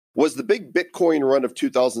Was the big Bitcoin run of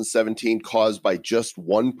 2017 caused by just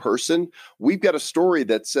one person? We've got a story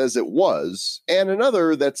that says it was, and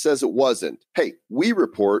another that says it wasn't. Hey, we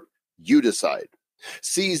report, you decide.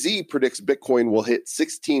 CZ predicts Bitcoin will hit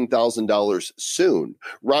 $16,000 soon.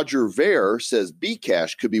 Roger Ver says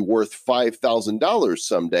Bcash could be worth $5,000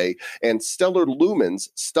 someday. And Stellar Lumens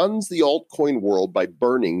stuns the altcoin world by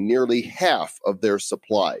burning nearly half of their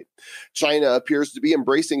supply. China appears to be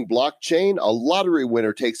embracing blockchain. A lottery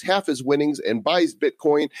winner takes half his winnings and buys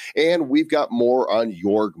Bitcoin. And we've got more on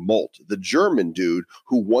Jörg Molt, the German dude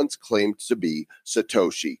who once claimed to be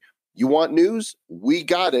Satoshi. You want news? We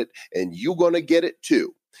got it, and you're going to get it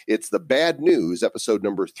too. It's the Bad News, episode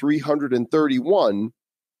number 331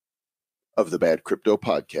 of the Bad Crypto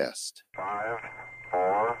Podcast. 5,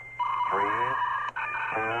 4, 3,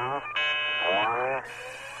 2, 1,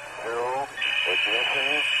 0,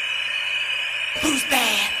 ignition. Who's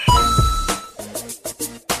bad?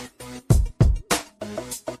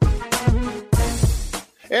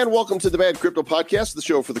 And welcome to the Bad Crypto Podcast, the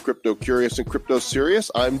show for the crypto curious and crypto serious.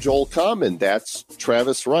 I'm Joel Comm, and that's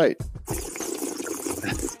Travis Wright.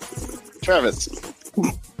 Travis,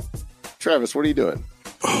 what are you doing?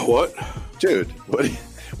 What? Dude,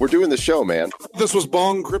 we're doing the show, man. This was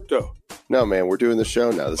Bong Crypto. No, man, we're doing the show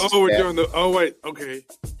now. Wait, okay.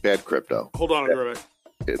 Bad Crypto. Hold on, I'll be right back.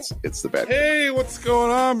 It's the Bad Hey, what's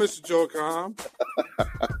going on, Mr. Joel Comm?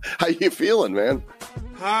 How you feeling, man?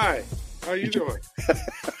 Hi. How you doing?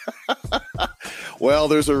 Well,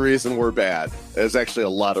 there's a reason we're bad. There's actually a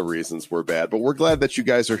lot of reasons we're bad, but we're glad that you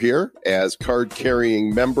guys are here as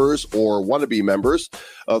card-carrying members or wannabe members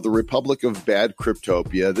of the Republic of Bad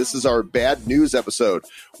Cryptopia. This is our bad news episode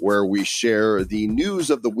where we share the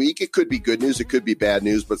news of the week. It could be good news, it could be bad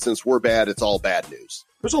news, but since we're bad, it's all bad news.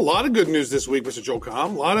 There's a lot of good news this week, Mr. Joel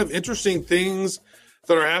Comm. A lot of interesting things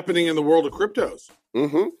that are happening in the world of cryptos.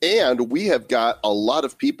 Mm-hmm. And we have got a lot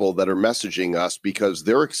of people that are messaging us because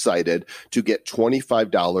they're excited to get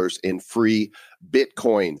 $25 in free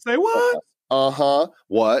Bitcoin. Say what?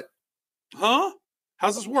 What? Huh?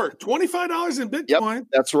 How's this work? $25 in Bitcoin? Yep,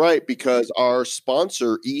 that's right, because our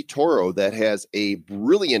sponsor, eToro, that has a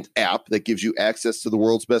brilliant app that gives you access to the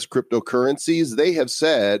world's best cryptocurrencies, they have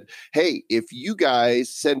said, hey, if you guys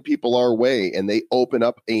send people our way and they open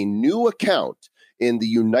up a new account in the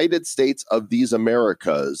United States of these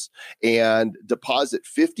Americas and deposit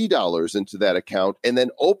 $50 into that account and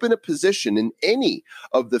then open a position in any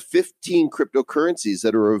of the 15 cryptocurrencies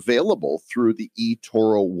that are available through the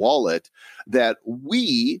eToro wallet, that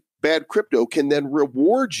we, Bad Crypto, can then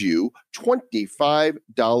reward you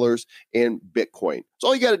 $25 in Bitcoin. So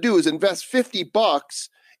all you got to do is invest $50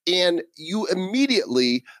 and you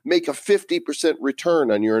immediately make a 50%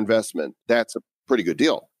 return on your investment. That's a pretty good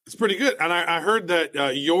deal. It's pretty good. And I heard that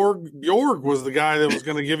Jörg was the guy that was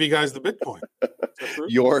going to give you guys the Bitcoin.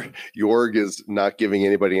 Jörg is not giving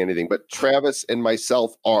anybody anything, but Travis and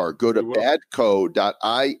myself are. Go to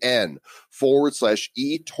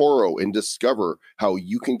badco.in/eToro and discover how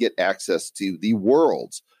you can get access to the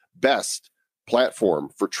world's best platform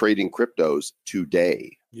for trading cryptos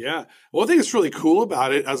today. Yeah. One thing that's really cool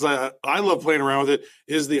about it, as I love playing around with it,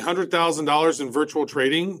 is the $100,000 in virtual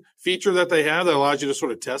trading feature that they have that allows you to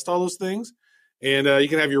sort of test all those things. And you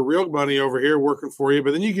can have your real money over here working for you,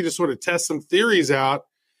 but then you can just sort of test some theories out.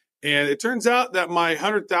 And it turns out that my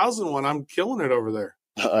 100,000 one, I'm killing it over there.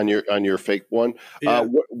 On your fake one. Yeah.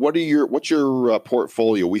 What's your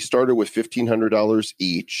portfolio? We started with $1,500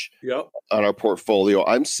 each. Yep. On our portfolio.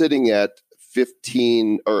 I'm sitting at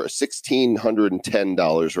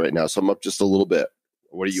 $1,610 right now, so I'm up just a little bit.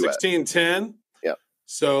 What are you at? 1610. Yeah.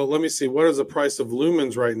 So let me see. What is the price of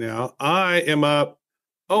lumens right now? I am at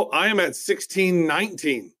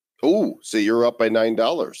 1619. Oh, so you're up by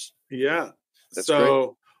 $9. Yeah. That's so great.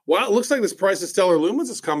 Well, it looks like this price of Stellar Lumens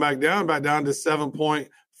has come back down to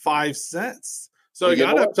 7.5 cents. So it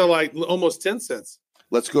got up to like almost 10 cents.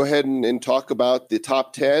 Let's go ahead and talk about the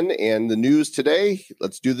top 10 and the news today.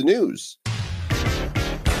 Let's do the news.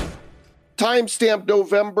 Timestamp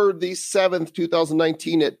November the 7th,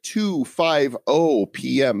 2019 at 2:50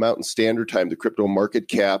 p.m. Mountain Standard Time. The crypto market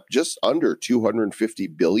cap just under 250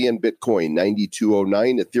 billion. Bitcoin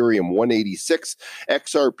 9209, Ethereum 186,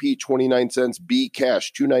 XRP 29 cents,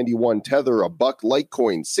 Bcash 291, Tether a buck,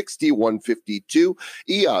 Litecoin 61.52,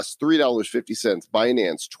 EOS $3.50,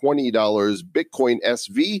 Binance $20, Bitcoin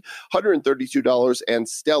SV $132, and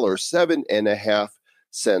Stellar 7.5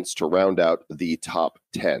 cents to round out the top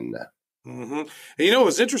 10. Mm-hmm. And you know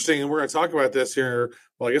what's interesting, and we're going to talk about this here.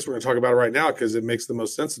 Well, I guess we're going to talk about it right now because it makes the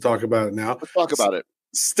most sense to talk about it now. Let's talk about it.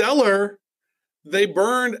 Stellar, they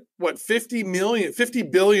burned 50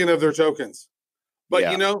 billion of their tokens. But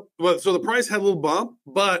Yeah. so the price had a little bump,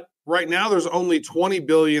 but right now there's only 20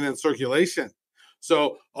 billion in circulation.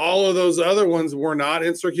 So all of those other ones were not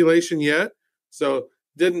in circulation yet. So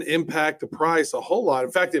didn't impact the price a whole lot.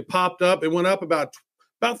 In fact, it popped up. It went up about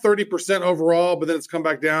 30% overall, but then it's come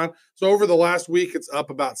back down. So over the last week, it's up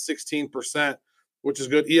about 16%, which is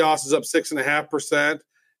good. EOS is up 6.5%.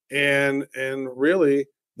 And really,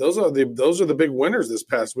 those are the big winners this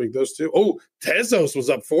past week. Those two. Oh, Tezos was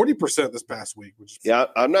up 40% this past week. Yeah,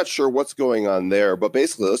 I'm not sure what's going on there, but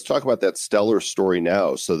basically, let's talk about that Stellar story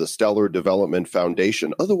now. So the Stellar Development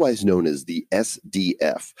Foundation, otherwise known as the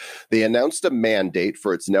SDF, they announced a mandate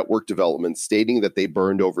for its network development, stating that they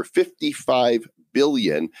burned over 55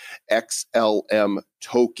 billion XLM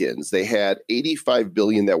tokens. They had 85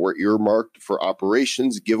 billion that were earmarked for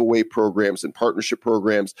operations, giveaway programs, and partnership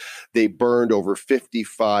programs. They burned over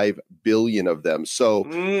 55 billion of them. So,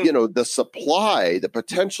 the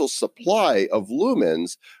potential supply of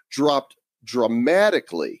lumens dropped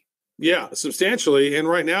dramatically. Yeah, substantially. And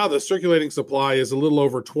right now the circulating supply is a little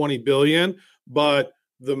over 20 billion, but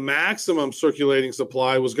the maximum circulating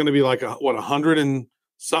supply was going to be like 100 and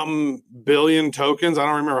something billion tokens. I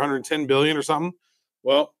don't remember, 110 billion or something.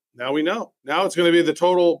 Well, now we know. Now it's going to be the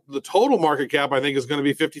total market cap, I think, is going to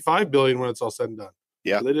be 55 billion when it's all said and done.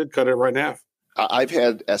 Yeah. So they did cut it right in half. I've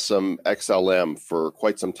had SMXLM for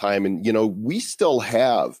quite some time, and we still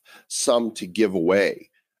have some to give away.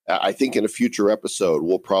 I think in a future episode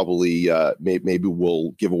we'll probably maybe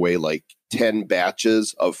we'll give away like 10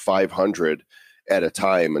 batches of 500 at a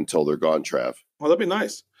time until they're gone, Trav. Well, that'd be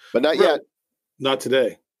nice, but not yet. Not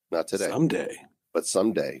today. Not today. Someday. But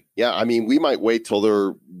someday. Yeah, I mean, we might wait till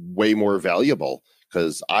they're way more valuable,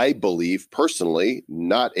 because I believe personally,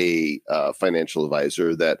 not a financial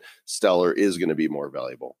advisor, that Stellar is going to be more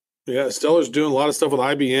valuable. Yeah, Stellar's doing a lot of stuff with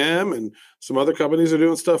IBM, and some other companies are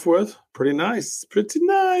doing stuff with. Pretty nice. Pretty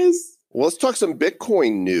nice. Well, let's talk some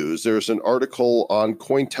Bitcoin news. There's an article on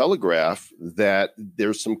Cointelegraph that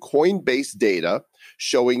there's some Coinbase data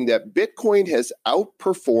showing that Bitcoin has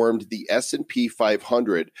outperformed the S&P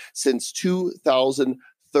 500 since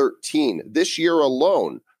 2013. This year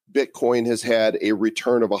alone, Bitcoin has had a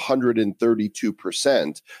return of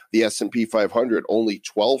 132%. The S&P 500 only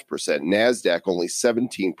 12%. NASDAQ only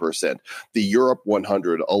 17%. The Europe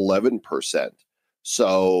 100 11%.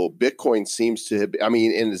 So Bitcoin seems to have, and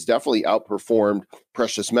it's definitely outperformed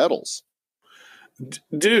precious metals.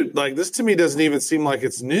 Dude, like, this to me doesn't even seem like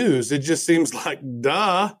it's news. It just seems like,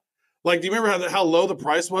 duh. Like, do you remember how low the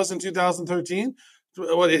price was in 2013?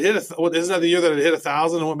 What it hit? Isn't that the year that it hit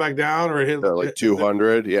 1,000 and went back down, or it hit like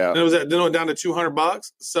 200? Yeah, then it went down to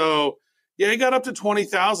 $200. So yeah, it got up to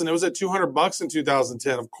 20,000. It was at $200 in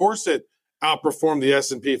 2010. Of course, it outperformed the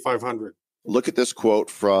S&P 500. Look at this quote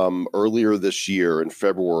from earlier this year in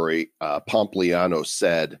February. Pompliano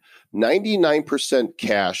said, 99%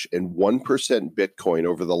 cash and 1% Bitcoin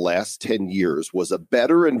over the last 10 years was a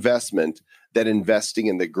better investment than investing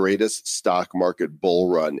in the greatest stock market bull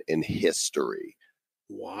run in history.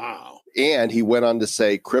 Wow. And he went on to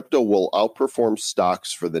say, crypto will outperform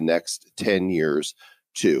stocks for the next 10 years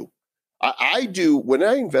too. I do, when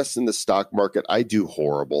I invest in the stock market, I do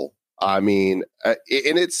horrible. And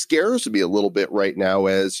it scares me a little bit right now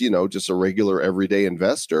as, just a regular everyday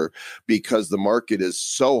investor, because the market is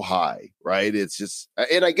so high, right? It's just,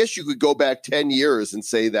 and I guess you could go back 10 years and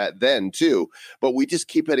say that then too, but we just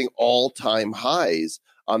keep hitting all-time highs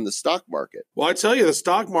on the stock market. Well, I tell you, the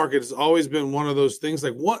stock market has always been one of those things.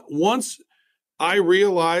 Like, once I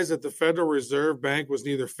realized that the Federal Reserve Bank was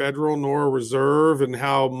neither federal nor a reserve, and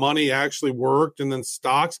how money actually worked, and then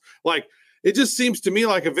stocks, like, it just seems to me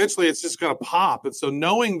like eventually it's just going to pop. And so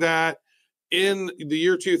knowing that in the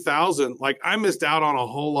year 2000, like, I missed out on a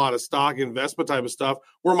whole lot of stock investment type of stuff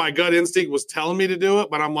where my gut instinct was telling me to do it.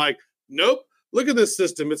 But I'm like, nope, look at this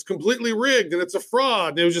system. It's completely rigged and it's a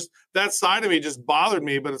fraud. And it was just, that side of me just bothered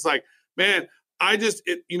me. But it's like, man,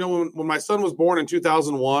 when my son was born in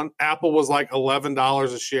 2001, Apple was like $11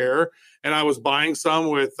 a share. And I was buying some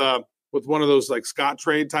with one of those like Scott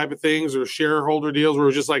trade type of things, or shareholder deals, where it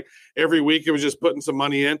was just like every week it was just putting some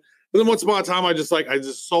money in. But then once upon a time, I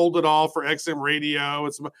just sold it all for XM radio.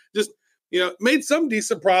 It's just, made some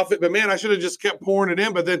decent profit, but man, I should have just kept pouring it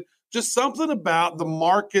in. But then just something about the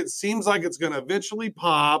market seems like it's going to eventually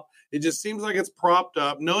pop. It just seems like it's propped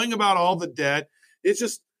up. Knowing about all the debt, it's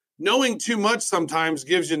just, knowing too much sometimes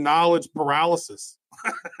gives you knowledge paralysis.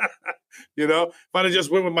 If I'd have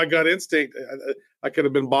just went with my gut instinct, I could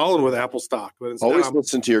have been balling with Apple stock. But always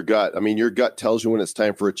listen to your gut. Your gut tells you when it's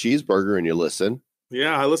time for a cheeseburger, and you listen.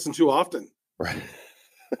 Yeah, I listen too often. Right.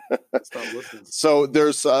 Stop listening. So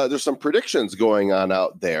there's some predictions going on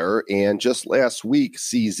out there, and just last week,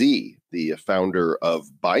 CZ, the founder of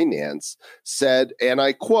Binance, said, and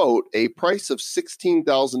I quote, "A price of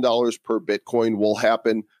 $16,000 per Bitcoin will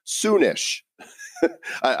happen soonish."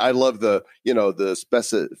 I love the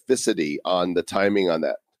specificity on the timing on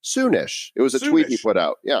that. Soonish. It was a tweet he Soonish. put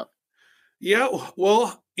out. Yeah. Yeah,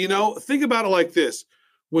 well, think about it like this.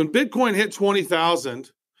 When Bitcoin hit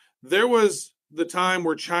 20,000, there was the time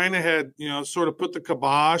where China had, sort of put the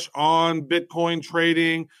kibosh on Bitcoin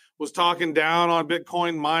trading, was talking down on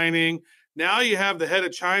Bitcoin mining. Now you have the head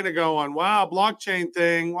of China going, wow, blockchain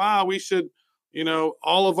thing. Wow, we should,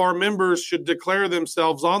 all of our members should declare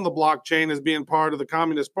themselves on the blockchain as being part of the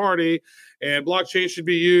Communist Party, and blockchain should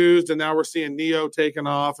be used. And now we're seeing Neo taking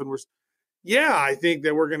off, and I think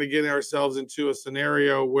that we're going to get ourselves into a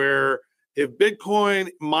scenario where if Bitcoin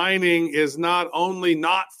mining is not only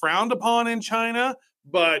not frowned upon in China,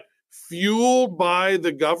 but fueled by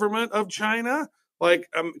the government of China,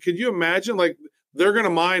 could you imagine, they're going to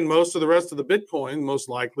mine most of the rest of the Bitcoin, most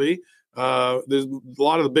likely. There's a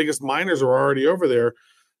lot of the biggest miners are already over there.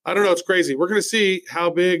 I don't know. It's crazy. We're going to see how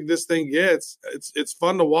big this thing gets. It's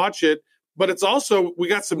fun to watch it. But it's also, we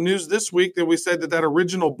got some news this week that we said that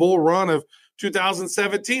original bull run of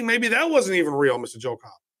 2017, maybe that wasn't even real, Mr. Joe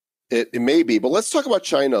Cobb. It may be, but let's talk about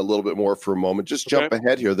China a little bit more for a moment. Just jump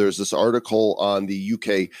ahead here. There's this article on the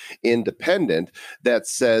UK Independent that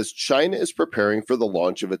says China is preparing for the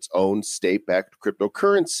launch of its own state-backed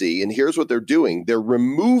cryptocurrency. And here's what they're doing. They're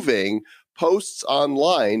removing posts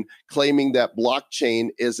online claiming that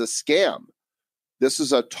blockchain is a scam. This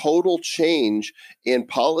is a total change in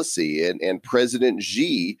policy, and President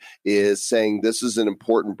Xi is saying this is an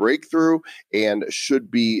important breakthrough and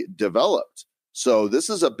should be developed. So this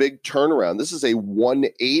is a big turnaround. This is a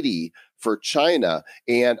 180 for China.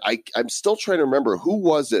 And I'm still trying to remember, who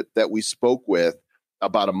was it that we spoke with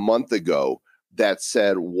about a month ago that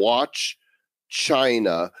said, watch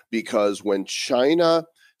China, because when China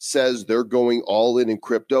says they're going all in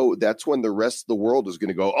crypto, that's when the rest of the world is going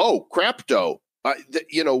to go, oh, crapto.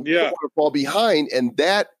 Don't want to fall behind. And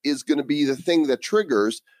that is going to be the thing that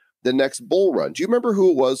triggers the next bull run. Do you remember who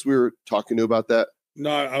it was we were talking to about that? No,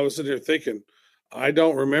 I was sitting here thinking, I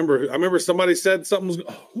don't remember. I remember somebody said something.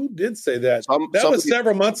 Who did say that? That was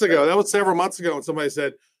several months ago. When somebody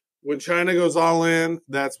said, when China goes all in,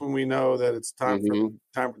 that's when we know that it's time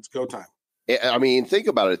it's go time. I mean, think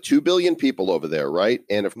about it. 2 billion people over there, right?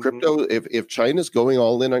 And if crypto, if China's going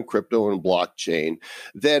all in on crypto and blockchain,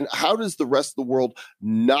 then how does the rest of the world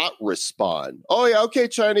not respond? Oh, yeah, okay,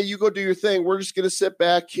 China, you go do your thing. We're just going to sit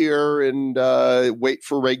back here and wait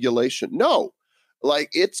for regulation. No, I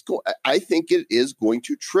think it is going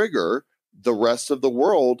to trigger the rest of the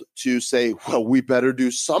world to say, well, we better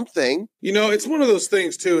do something. It's one of those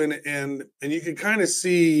things too, and you can kind of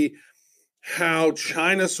see how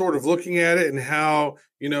China's sort of looking at it, and how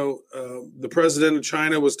the president of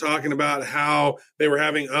China was talking about how they were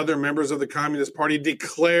having other members of the Communist Party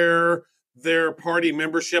declare their party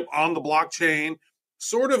membership on the blockchain,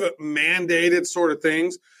 sort of mandated sort of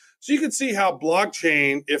things. So you can see how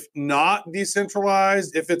blockchain, if not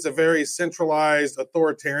decentralized, if it's a very centralized,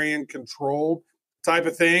 authoritarian, controlled type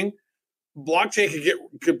of thing, blockchain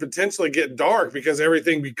could potentially get dark, because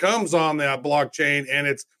everything becomes on that blockchain, and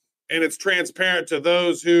it's transparent to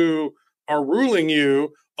those who are ruling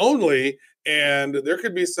you only. And there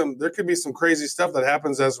could be some crazy stuff that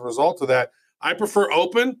happens as a result of that. I prefer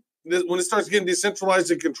open. When it starts getting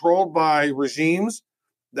decentralized and controlled by regimes,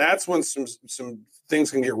 that's when some things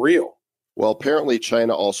can get real. Well, apparently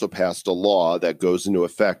China also passed a law that goes into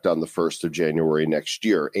effect on the 1st of January next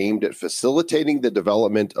year, aimed at facilitating the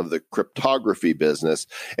development of the cryptography business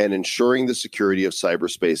and ensuring the security of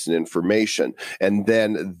cyberspace and information. And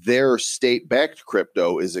then their state-backed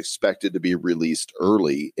crypto is expected to be released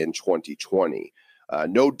early in 2020.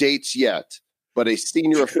 No dates yet, but a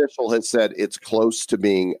senior official has said it's close to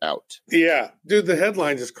being out. Yeah, dude, the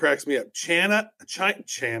headline just cracks me up. China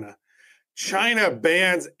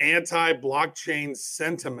bans anti-blockchain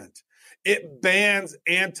sentiment. It bans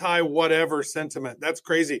anti-whatever sentiment. That's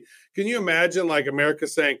crazy. Can you imagine, America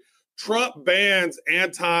saying Trump bans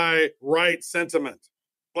anti-right sentiment?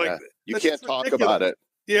 You can't talk about it.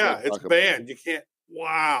 Yeah, it's banned. You can't.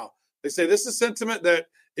 Wow. They say this is sentiment that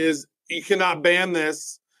is, you cannot ban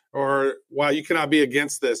this, or wow, you cannot be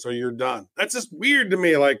against this, or you're done. That's just weird to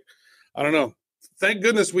me. I don't know. Thank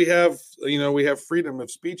goodness we have freedom of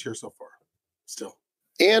speech here so far. Still.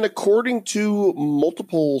 And according to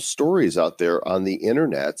multiple stories out there on the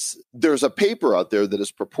internets, there's a paper out there that is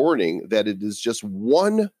purporting that it is just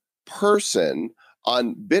one person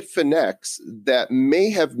on Bitfinex that may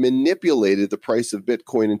have manipulated the price of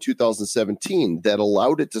Bitcoin in 2017 that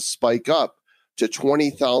allowed it to spike up to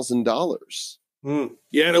 $20,000.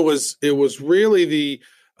 Yeah, and it was really the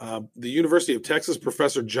University of Texas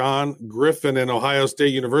professor John Griffin and Ohio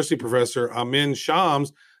State University professor Amin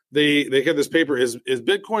Shams. They had this paper, is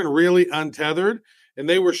Bitcoin really untethered? And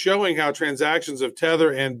they were showing how transactions of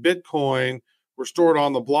Tether and Bitcoin were stored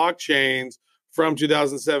on the blockchains from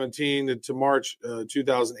 2017 to March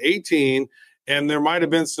 2018. And there might have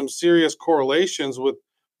been some serious correlations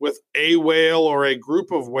with a whale or a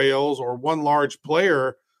group of whales or one large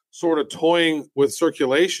player sort of toying with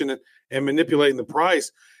circulation and manipulating the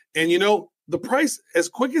price. And, the price, as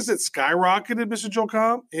quick as it skyrocketed, Mr. Joel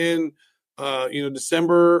Comm, in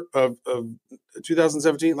December of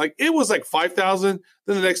 2017, like it was like 5,000.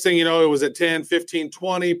 Then the next thing you know, it was at 10, 15,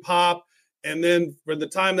 20 pop. And then for the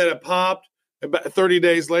time that it popped, about 30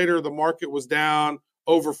 days later, the market was down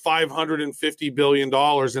over $550 billion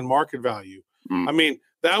in market value. I mean,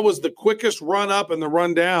 that was the quickest run up and the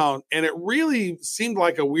run down. And it really seemed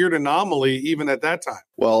like a weird anomaly even at that time.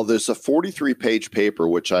 Well, there's a 43-page paper,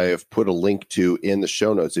 which I have put a link to in the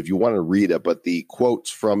show notes if you want to read it. But the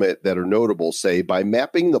quotes from it that are notable say, by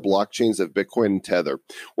mapping the blockchains of Bitcoin and Tether,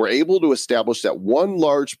 we're able to establish that one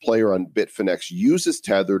large player on Bitfinex uses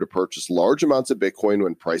Tether to purchase large amounts of Bitcoin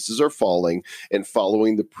when prices are falling and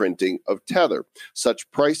following the printing of Tether.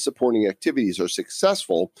 Such price supporting activities are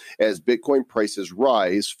successful as Bitcoin prices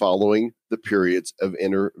rise following the periods of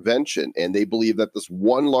intervention. And they believe that this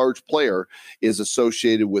one large player is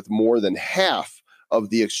associated with more than half of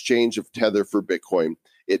the exchange of Tether for Bitcoin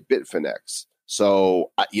at Bitfinex.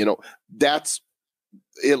 So, that's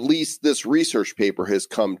at least this research paper has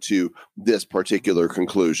come to this particular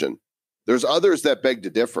conclusion. There's others that beg to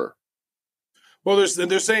differ. Well,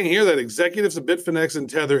 they're saying here that executives of Bitfinex and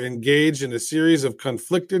Tether engaged in a series of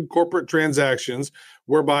conflicted corporate transactions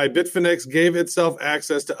whereby Bitfinex gave itself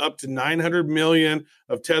access to up to 900 million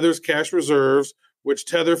of Tether's cash reserves, which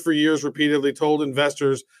Tether for years repeatedly told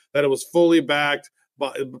investors that it was fully backed.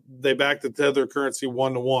 They backed the Tether currency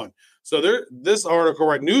 1-to-1. So this article,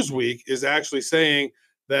 right, Newsweek, is actually saying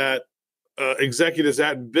that executives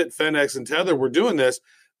at Bitfinex and Tether were doing this.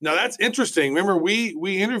 Now, that's interesting. Remember, we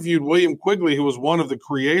interviewed William Quigley, who was one of the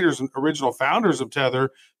creators and original founders of Tether,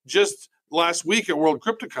 just last week at World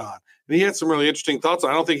CryptoCon. And he had some really interesting thoughts.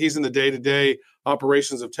 I don't think he's in the day-to-day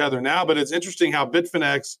operations of Tether now, but it's interesting how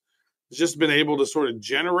Bitfinex has just been able to sort of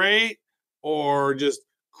generate or just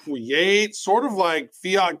create sort of like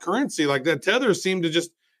fiat currency. Like that Tether seemed to just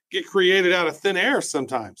get created out of thin air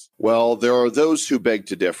sometimes. Well, there are those who beg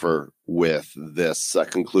to differ with this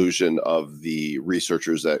conclusion of the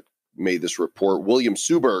researchers that made this report. William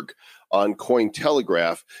Suberg on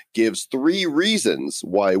Cointelegraph gives 3 reasons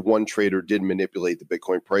why one trader did manipulate the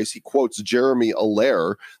Bitcoin price. He quotes Jeremy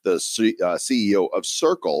Allaire, the CEO of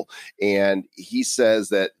Circle, and he says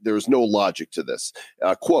that there's no logic to this.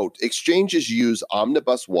 Quote, exchanges use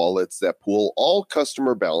omnibus wallets that pool all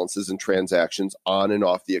customer balances and transactions on and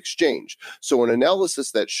off the exchange. So an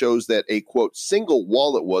analysis that shows that a, quote, single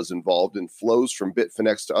wallet was involved in flows from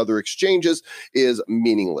Bitfinex to other exchanges is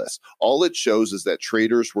meaningless. All it shows is that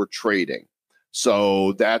traders were trading.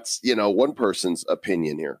 So that's, one person's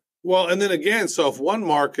opinion here. Well, and then again, so if one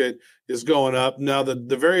market is going up, now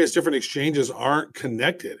the various different exchanges aren't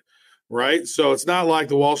connected, right? So it's not like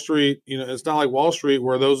the Wall Street, it's not like Wall Street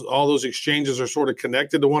where all those exchanges are sort of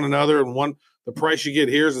connected to one another, and the price you get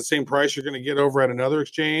here is the same price you're going to get over at another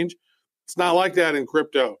exchange. It's not like that in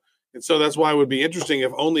crypto. And so that's why it would be interesting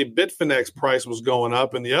if only Bitfinex price was going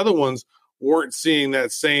up and the other ones weren't seeing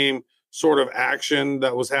that same sort of action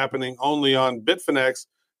that was happening only on Bitfinex.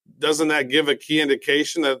 Doesn't that give a key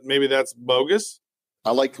indication that maybe that's bogus?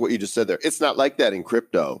 I like what you just said there. It's not like that in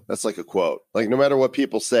crypto. That's like a quote. Like no matter what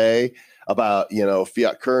people say about,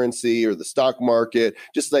 fiat currency or the stock market,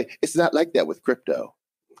 just like it's not like that with crypto.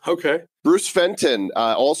 Okay. Bruce Fenton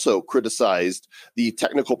also criticized the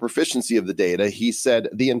technical proficiency of the data. He said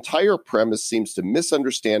the entire premise seems to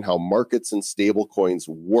misunderstand how markets and stablecoins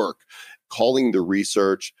work, calling the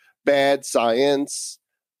research bad science.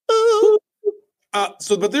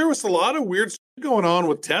 But there was a lot of weird stuff going on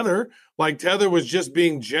with Tether. Like Tether was just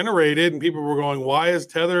being generated and people were going, why is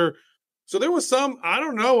Tether? So there was I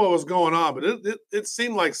don't know what was going on, but it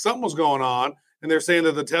seemed like something was going on. And they're saying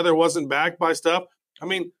that the Tether wasn't backed by stuff. I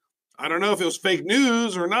mean, I don't know if it was fake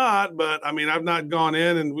news or not, but I mean, I've not gone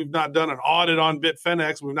in and we've not done an audit on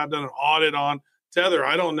Bitfinex. We've not done an audit on Tether.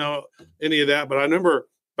 I don't know any of that, but I remember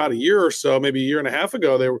about a year or so, maybe a year and a half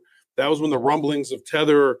ago, that was when the rumblings of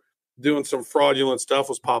Tether doing some fraudulent stuff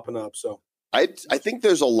was popping up. So I think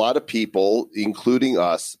there's a lot of people, including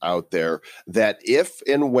us out there, that if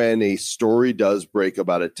and when a story does break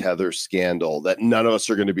about a Tether scandal, that none of us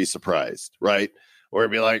are going to be surprised, right? Or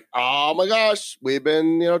be like, oh my gosh, we've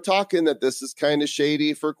been, talking that this is kind of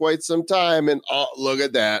shady for quite some time. And oh, look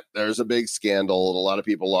at that. There's a big scandal and a lot of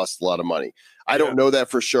people lost a lot of money. I don't know that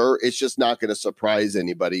for sure. It's just not going to surprise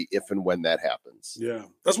anybody if and when that happens. Yeah.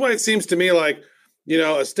 That's why it seems to me like,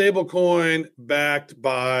 a stable coin backed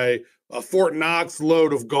by a Fort Knox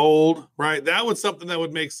load of gold, right? That was something that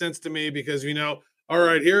would make sense to me because, all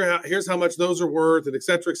right, here's how much those are worth and et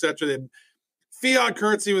cetera, et cetera. They, fiat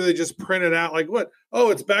currency where they just print it out like what? Oh,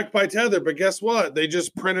 it's backed by Tether, but guess what? They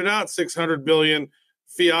just printed out 600 billion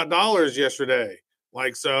fiat dollars yesterday.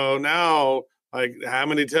 Like, so now, like, how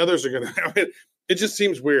many Tethers are going to have it? It just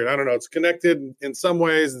seems weird. I don't know. It's connected in some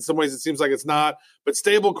ways. In some ways, it seems like it's not. But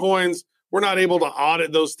stable coins, we're not able to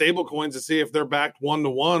audit those stable coins to see if they're backed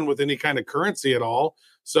one-to-one with any kind of currency at all.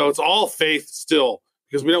 So it's all faith still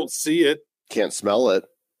because we don't see it. Can't smell it.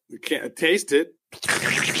 We can't taste it.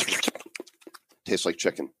 Tastes like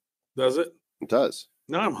chicken. Does it? It does.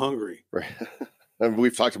 Now I'm hungry. Right. And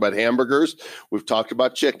we've talked about hamburgers. We've talked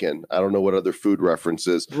about chicken. I don't know what other food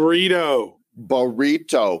references. Burrito.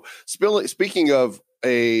 Speaking of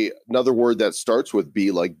another word that starts with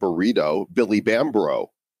B, like burrito, Billy Bambro.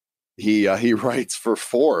 He writes for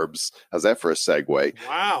Forbes. How's that for a segue?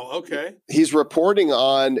 Wow. Okay. He's reporting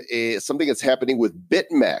on something that's happening with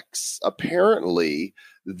BitMEX. Apparently,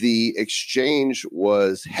 the exchange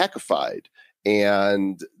was hackified,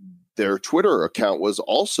 and their Twitter account was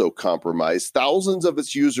also compromised. Thousands of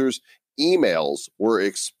its users' emails were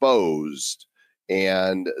exposed.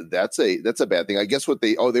 And that's a bad thing. I guess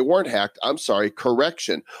they weren't hacked. I'm sorry.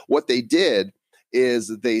 Correction. What they did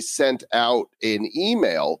is they sent out an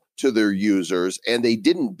email to their users and they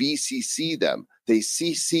didn't BCC them. They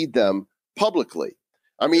CC'd them publicly.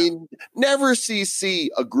 I mean, never CC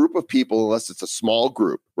a group of people unless it's a small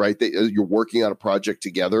group, right? You're working on a project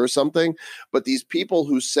together or something. But these people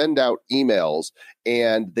who send out emails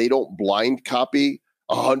and they don't blind copy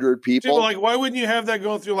 100 people. Like, why wouldn't you have that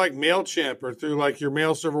go through like MailChimp or through like your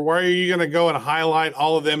mail server? Why are you going to go and highlight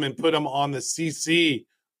all of them and put them on the CC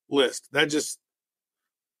list? That just,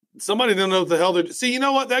 somebody didn't know what the hell they're. See, you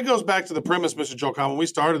know what? That goes back to the premise, Mr. Joe Kahn. When we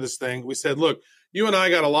started this thing, we said, look, you and I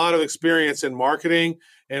got a lot of experience in marketing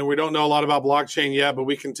and we don't know a lot about blockchain yet, but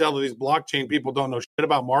we can tell that these blockchain people don't know shit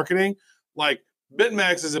about marketing. Like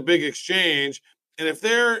BitMEX is a big exchange. And if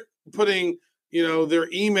they're putting, their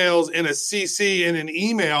emails in a CC in an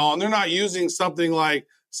email and they're not using something like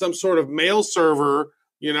some sort of mail server,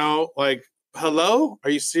 like, hello, are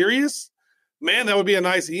you serious? Man, that would be a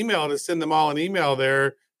nice email to send them all an email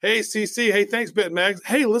there. Hey, CC. Hey, thanks, BitMEX.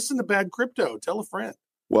 Hey, listen to Bad Crypto. Tell a friend.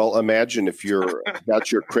 Well, imagine if you're got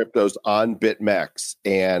your cryptos on BitMEX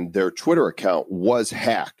and their Twitter account was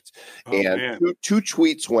hacked. Two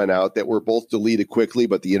tweets went out that were both deleted quickly,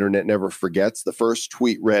 but the internet never forgets. The first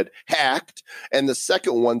tweet read, hacked. And the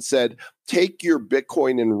second one said, take your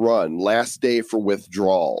Bitcoin and run, last day for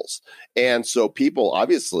withdrawals. And so people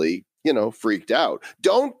obviously, freaked out.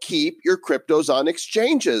 Don't keep your cryptos on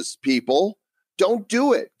exchanges, people. Don't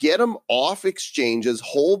do it. Get them off exchanges.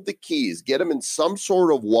 Hold the keys. Get them in some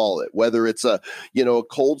sort of wallet, whether it's a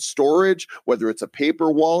cold storage, whether it's a paper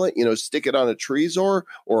wallet, stick it on a Trezor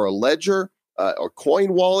or a Ledger or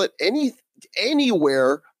coin wallet,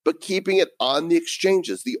 anywhere, but keeping it on the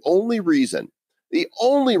exchanges. The only reason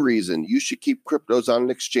you should keep cryptos on an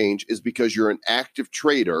exchange is because you're an active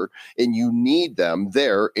trader and you need them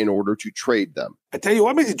there in order to trade them. I tell you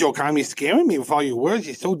what, Mr. Joe Kahn, you're scaring me with all your words.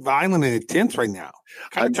 You're so violent and intense right now.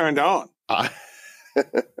 Kind of turned on.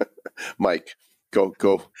 Mike, go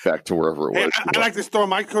back to wherever it was. I like to store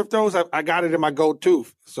my cryptos. I got it in my gold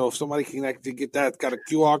tooth. So if somebody can actually get that, it's got a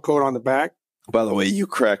QR code on the back. By the way, you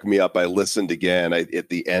crack me up. I listened again at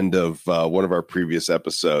the end of one of our previous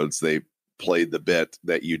episodes. They played the bit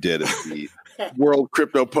that you did at the World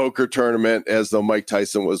Crypto Poker Tournament as though Mike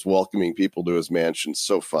Tyson was welcoming people to his mansion.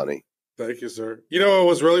 So funny. Thank you, sir.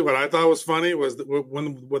 What I thought was funny was that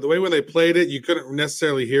when they played it, you couldn't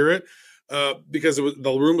necessarily hear it because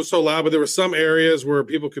the room was so loud, but there were some areas where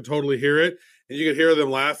people could totally hear it and you could hear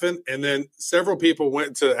them laughing. And then several people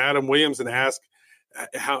went to Adam Williams and asked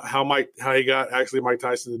how he got actually Mike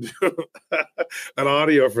Tyson to do an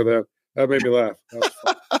audio for them. That made me laugh.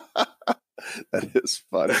 That is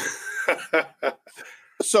funny.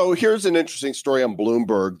 So here's an interesting story on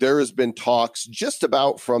Bloomberg. There has been talks just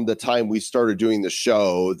about from the time we started doing the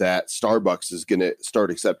show that Starbucks is going to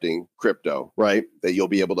start accepting crypto, right? That you'll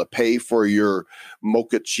be able to pay for your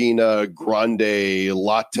mochaccino grande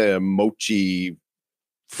latte mochi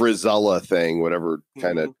Frizella thing, whatever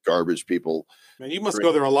kind of garbage people. Man, you must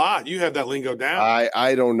go there a lot. You have that lingo down.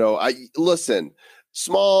 I don't know. Listen,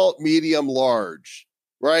 small, medium, large,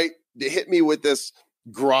 right? They hit me with this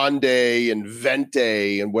grande and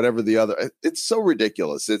vente and whatever the other. It's so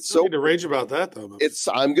ridiculous. It's You don't so need to rage about that though.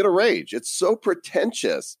 I'm gonna rage. It's so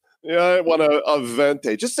pretentious. Yeah, I want a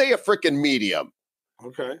vente. Just say a freaking medium.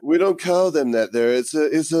 Okay. We don't call them that there. It's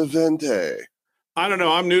a vente. I don't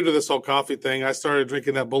know. I'm new to this whole coffee thing. I started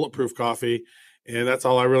drinking that bulletproof coffee, and that's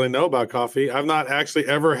all I really know about coffee. I've not actually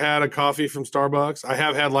ever had a coffee from Starbucks. I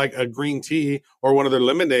have had like a green tea or one of their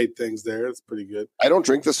lemonade things there. It's pretty good. I don't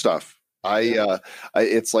drink the stuff.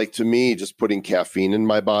 It's like, to me, just putting caffeine in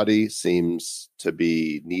my body seems to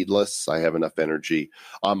be needless. I have enough energy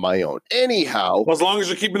on my own. Anyhow, Well, as long as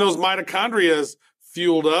you're keeping those mitochondria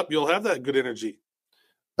fueled up, you'll have that good energy.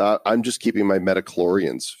 I'm just keeping my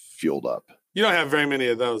metachlorians fueled up. You don't have very many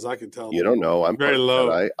of those, I can tell. You don't know. I'm very low.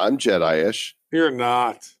 Jedi. I'm Jedi-ish. You're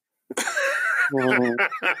not.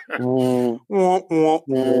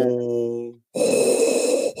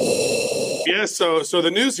 Yes, so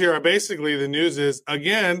the news here, the news is,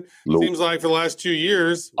 again, seems like for the last 2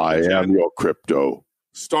 years, I am your crypto.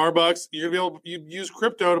 Starbucks, you're going to be able to use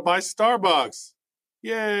crypto to buy Starbucks.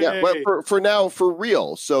 Yay. Yeah, but for now, for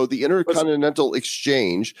real. So the Intercontinental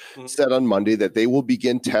Exchange said on Monday that they will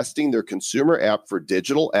begin testing their consumer app for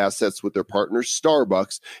digital assets with their partner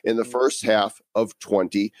Starbucks in the first half of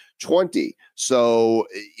 2020. So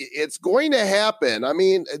it's going to happen. I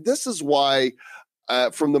mean, this is why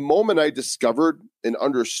from the moment I discovered and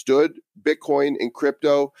understood Bitcoin and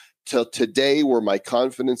crypto till today, where my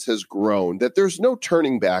confidence has grown, that there's no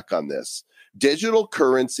turning back on this. Digital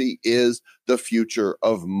currency is the future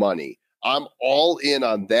of money. I'm all in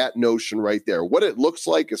on that notion right there. What it looks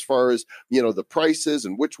like as far as, the prices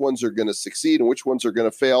and which ones are going to succeed and which ones are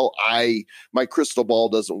going to fail. My crystal ball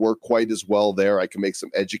doesn't work quite as well there. I can make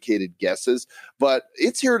some educated guesses, but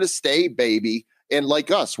it's here to stay, baby. And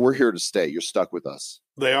like us, we're here to stay. You're stuck with us.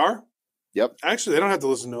 They are? Yep. Actually, they don't have to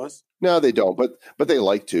listen to us. No, they don't, but they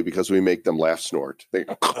like to, because we make them laugh snort.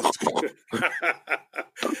 That's good.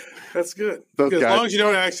 That's good. As long as you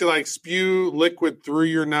don't actually spew liquid through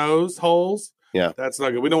your nose holes, yeah, that's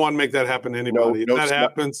not good. We don't want to make that happen to anybody. If that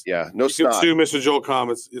happens, no you snot. can sue Mr. Joel Comm.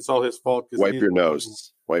 It's all his fault. Wipe your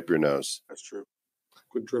nose. Wipe your nose. That's true.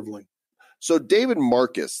 Quit driveling. So David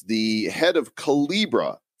Marcus, the head of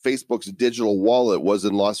Calibra, Facebook's digital wallet, was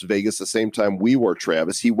in Las Vegas the same time we were,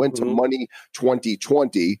 Travis. He went to Money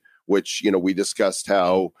 2020, which, we discussed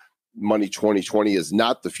how Money 2020 is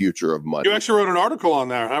not the future of money. You actually wrote an article on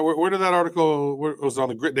there. Huh? Where did that article, was it on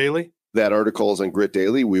the Grit Daily? That article is on Grit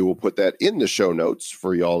Daily. We will put that in the show notes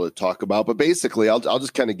for y'all to talk about. But basically, I'll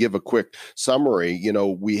just kind of give a quick summary.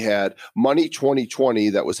 We had Money 2020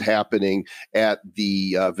 that was happening at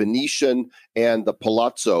the Venetian and the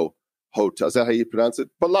Palazzo Hotel. Is that how you pronounce it?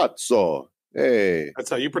 Palazzo. Hey. That's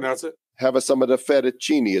how you pronounce it? Have some of the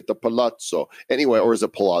fettuccine at the Palazzo. Anyway, or is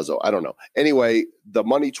it Palazzo? I don't know. Anyway, the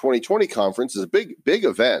Money 2020 conference is a big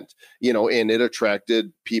event, and it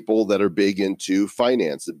attracted people that are big into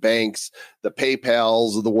finance, the banks, the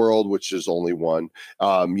PayPals of the world, which is only one,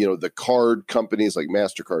 the card companies like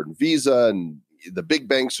MasterCard and Visa, and the big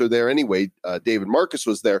banks are there. Anyway, David Marcus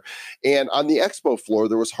was there. And on the expo floor,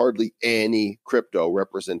 there was hardly any crypto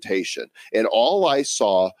representation. And all I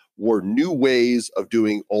saw were new ways of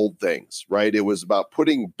doing old things, right? It was about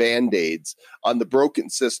putting Band-Aids on the broken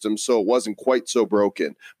system so it wasn't quite so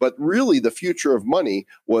broken. But really, the future of money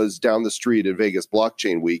was down the street at Vegas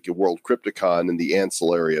Blockchain Week and World CryptoCon and the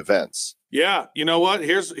ancillary events. Yeah, you know what?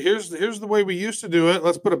 Here's the way we used to do it.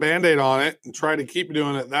 Let's put a Band-Aid on it and try to keep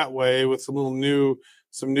doing it that way with some new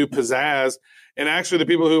pizzazz. And actually, the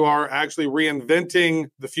people who are actually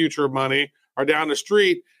reinventing the future of money are down the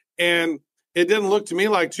street. And it didn't look to me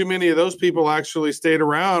like too many of those people actually stayed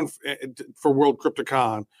around for World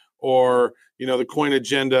CryptoCon or, the Coin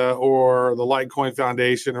Agenda or the Litecoin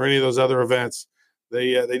Foundation or any of those other events.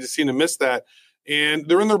 They just seem to miss that. And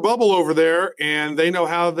they're in their bubble over there, and they know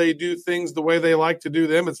how they do things the way they like to do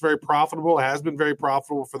them. It's very profitable. It has been very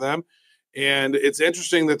profitable for them. And it's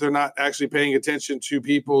interesting that they're not actually paying attention to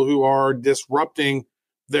people who are disrupting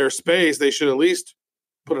their space. They should at least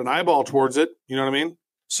put an eyeball towards it. You know what I mean?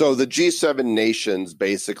 So the G7 nations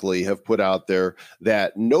basically have put out there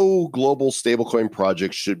that no global stablecoin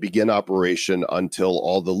project should begin operation until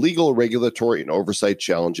all the legal, regulatory, and oversight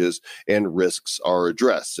challenges and risks are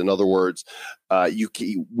addressed. In other words,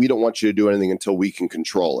 we don't want you to do anything until we can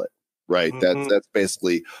control it, right? Mm-hmm. That's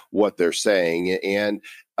basically what they're saying. And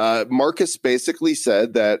Marcus basically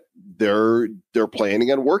said that they're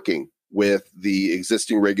planning on working with the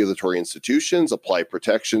existing regulatory institutions, apply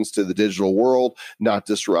protections to the digital world, not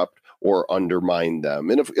disrupt or undermine them.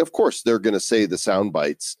 And of course, they're going to say the sound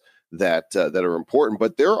bites that are important,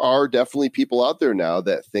 but there are definitely people out there now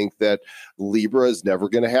that think that Libra is never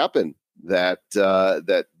going to happen, that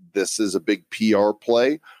this is a big PR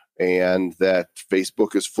play, and that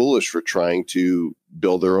Facebook is foolish for trying to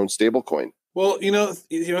build their own stablecoin. Well,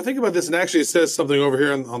 think about this, and actually, it says something over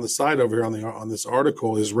here on the side over here on this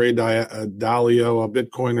article is Ray Dalio, a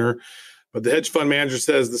Bitcoiner, but the hedge fund manager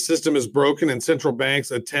says the system is broken and central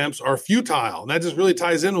banks' attempts are futile, and that just really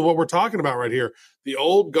ties in with what we're talking about right here. The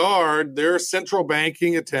old guard, their central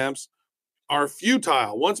banking attempts are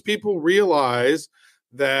futile. Once people realize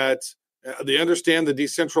that they understand the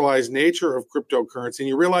decentralized nature of cryptocurrency, and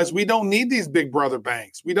you realize we don't need these big brother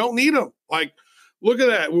banks. We don't need them. Like, look at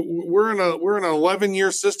that. We're in an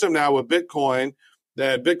 11-year system now with Bitcoin.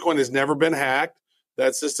 That Bitcoin has never been hacked.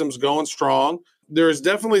 That system's going strong. There is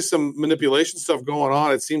definitely some manipulation stuff going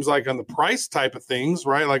on. It seems like on the price type of things,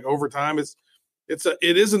 right? Like over time, it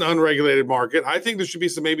is an unregulated market. I think there should be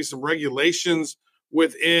maybe some regulations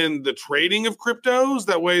within the trading of cryptos.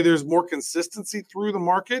 That way, there's more consistency through the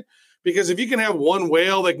market. Because if you can have one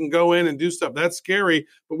whale that can go in and do stuff, that's scary.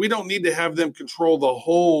 But we don't need to have them control the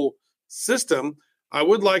whole system. I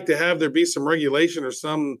would like to have there be some regulation or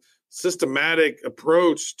some systematic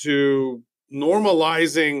approach to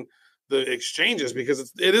normalizing the exchanges,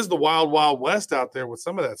 because it is the wild, wild west out there with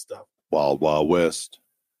some of that stuff. Wild, wild west.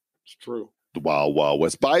 It's true. The wild, wild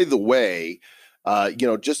west. By the way,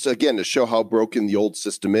 just again, to show how broken the old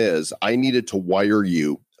system is, I needed to wire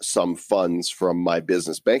you some funds from my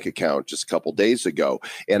business bank account just a couple days ago.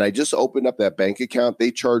 And I just opened up that bank account.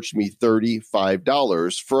 They charged me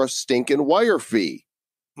 $35 for a stinking wire fee.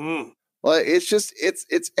 Well,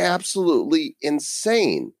 it's absolutely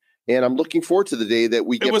insane. And I'm looking forward to the day that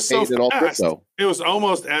we get paid in all crypto. It was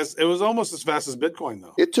almost as fast as Bitcoin,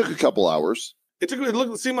 though. It took a couple hours. It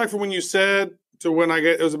seemed like from when you said to when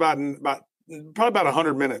it was probably about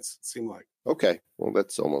 100 minutes. It seemed like. Okay. Well,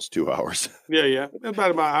 that's almost 2 hours. Yeah.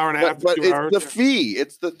 About an hour and a half but to 2 hours. But it's the fee.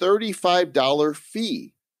 It's the $35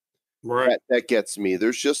 fee. Right. That gets me.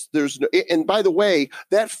 There's no, and by the way,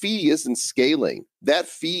 that fee isn't scaling. That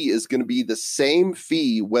fee is going to be the same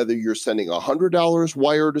fee whether you're sending $100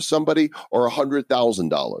 wire to somebody or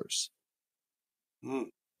 $100,000.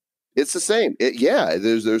 It's the same.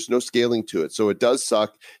 There's no scaling to it. So it does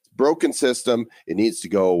suck. Broken system. It needs to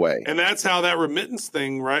go away. And that's how that remittance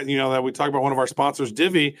thing, right? That we talk about, one of our sponsors,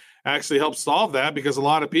 Divvy, actually helps solve that, because a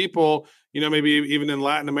lot of people, maybe even in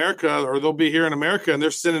Latin America, or they'll be here in America and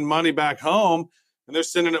they're sending money back home and they're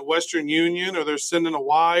sending it Western Union, or they're sending a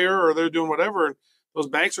wire, or they're doing whatever. And those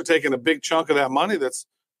banks are taking a big chunk of that money that's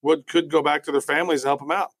what could go back to their families to help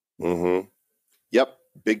them out. Mm-hmm. Yep.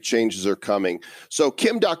 Big changes are coming. So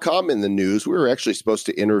Kim.com in the news. We were actually supposed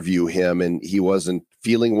to interview him, and he wasn't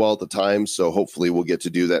feeling well at the time. So hopefully we'll get to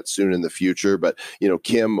do that soon in the future. But,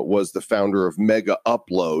 Kim was the founder of Mega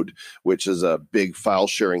Upload, which is a big file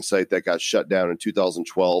sharing site that got shut down in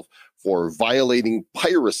 2012 for violating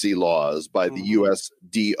piracy laws by the US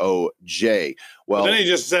DOJ. Well, but then he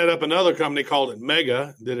just set up another company, called it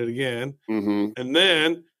Mega, did it again. Mm-hmm. And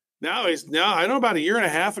then now I know about a year and a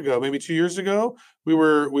half ago, maybe 2 years ago,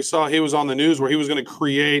 we saw he was on the news where he was going to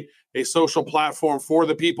create a social platform for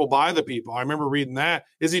the people, by the people. I remember reading that.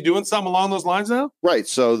 Is he doing something along those lines now? Right.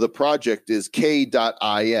 So the project is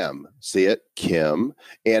K.im. See it? Kim.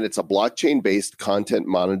 And it's a blockchain-based content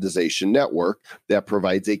monetization network that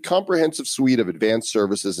provides a comprehensive suite of advanced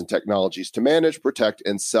services and technologies to manage, protect,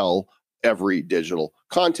 and sell every digital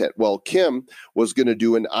content. Well, Kim was going to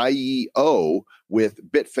do an IEO with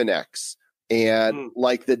Bitfinex. And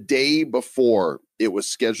like the day before it was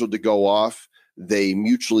scheduled to go off, they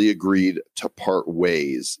mutually agreed to part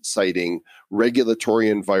ways, citing regulatory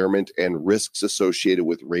environment and risks associated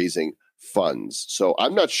with raising funds. So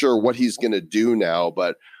I'm not sure what he's going to do now,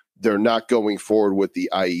 but they're not going forward with the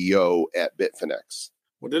IEO at Bitfinex.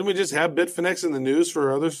 Well, didn't we just have Bitfinex in the news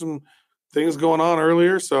for some things going on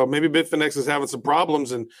earlier? So maybe Bitfinex is having some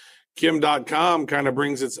problems, and Kim.com kind of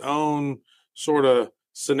brings its own sort of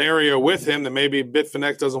scenario with him, that maybe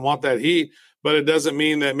Bitfinex doesn't want that heat, but it doesn't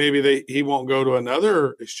mean that maybe he won't go to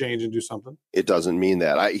another exchange and do something. It doesn't mean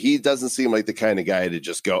that. He doesn't seem like the kind of guy to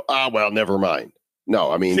just go, well, never mind.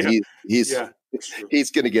 No, I mean, he's going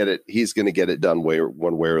to get it. He's going to get it done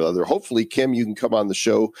one way or the other. Hopefully, Kim, you can come on the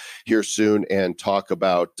show here soon and talk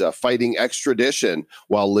about fighting extradition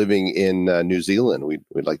while living in New Zealand.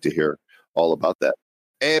 We'd like to hear all about that.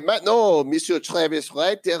 Et maintenant, Monsieur Travis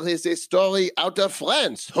Wright, there is a story out of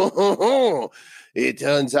France. It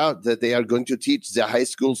turns out that they are going to teach the high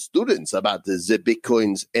school students about the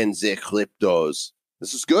Bitcoins and the cryptos.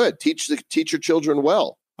 This is good. Teach your children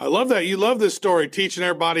well. I love that. You love this story, teaching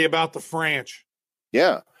everybody about the French.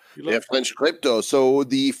 Yeah. You love French crypto. So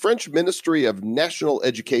the French Ministry of National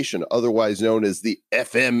Education, otherwise known as the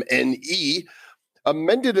FMNE,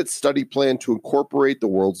 amended its study plan to incorporate the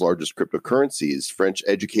world's largest cryptocurrencies. French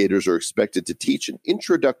educators are expected to teach an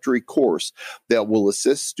introductory course that will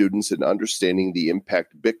assist students in understanding the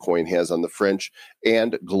impact Bitcoin has on the French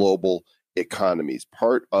and global economies,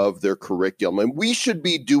 part of their curriculum. And we should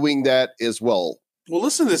be doing that as well. Well,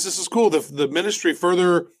 listen to this. This is cool. The ministry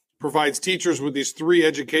further provides teachers with these 3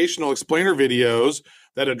 educational explainer videos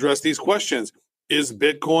that address these questions. Is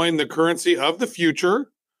Bitcoin the currency of the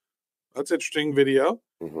future? That's an interesting video.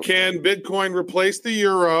 Mm-hmm. Can Bitcoin replace the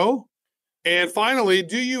euro? And finally,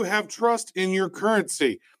 do you have trust in your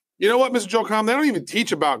currency? You know what, Mr. Joe Com? They don't even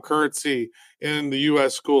teach about currency in the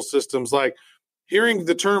U.S. school systems. Like hearing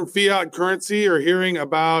the term fiat currency or hearing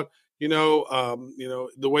about the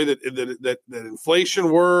way that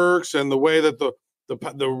inflation works and the way that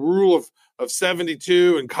the rule of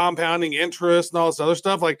 72 and compounding interest and all this other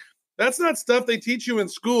stuff, like that's not stuff they teach you in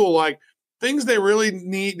school. Like things they really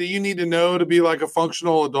need that you need to know to be like a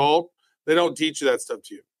functional adult. They don't teach you that stuff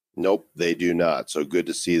to you. Nope, they do not. So good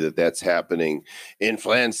to see that that's happening. In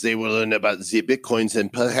France, they will learn about the Bitcoins,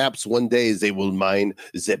 and perhaps one day they will mine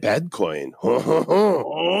the bad coin.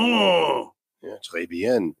 Oh. Yeah, très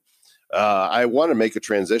bien. I want to make a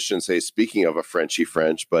transition and say, speaking of a Frenchie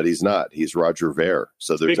French, but he's not. He's Roger Ver.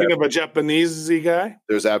 So speaking of a Japanese guy,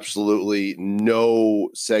 there's absolutely no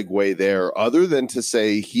segue there other than to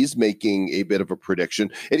say he's making a bit of a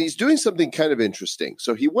prediction, and he's doing something kind of interesting.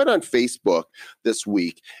 So he went on Facebook this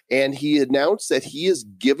week, and he announced that he is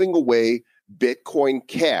giving away Bitcoin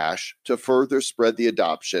Cash to further spread the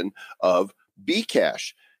adoption of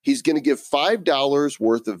Bcash. He's going to give $5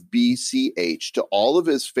 worth of BCH to all of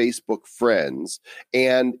his Facebook friends.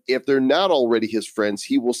 And if they're not already his friends,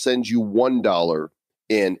 he will send you $1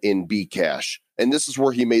 in Bcash. And this is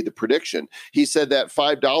where he made the prediction. He said that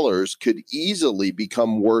 $5 could easily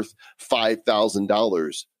become worth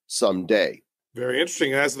 $5,000 someday. Very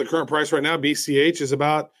interesting. As the current price right now, BCH is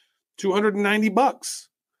about $290.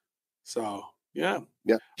 So, yeah.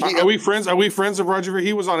 Are we friends? Are we friends of Roger Ver?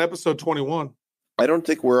 He was on episode 21. I don't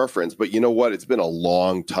think we're our friends, but you know what? It's been a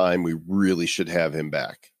long time. We really should have him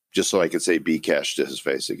back just so I could say Bcash to his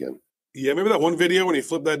face again. Yeah, remember that one video when he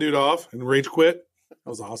flipped that dude off and rage quit? That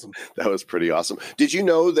was awesome. That was pretty awesome. Did you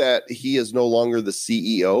know that he is no longer the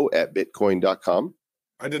CEO at Bitcoin.com?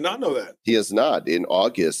 I did not know that. He is not. In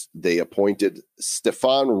August, they appointed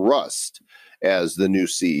Stefan Rust as the new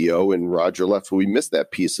CEO, and Roger left. We missed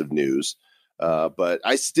that piece of news. But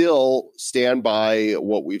I still stand by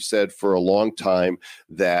what we've said for a long time,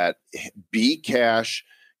 that Bcash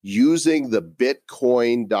using the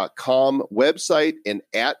Bitcoin.com website and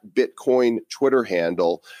at Bitcoin Twitter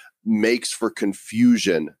handle makes for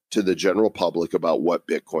confusion to the general public about what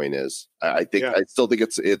Bitcoin is. I still think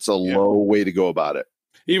it's a low way to go about it.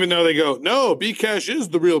 Even though they go, no, Bcash is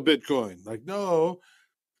the real Bitcoin. Like, no.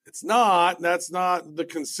 It's not. That's not the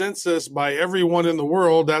consensus by everyone in the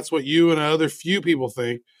world. That's what you and other few people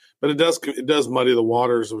think. But it does muddy the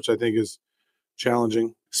waters, which I think is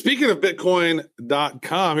challenging. Speaking of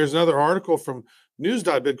Bitcoin.com, here's another article from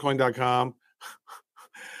news.bitcoin.com.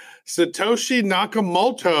 Satoshi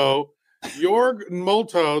Nakamoto, Jorg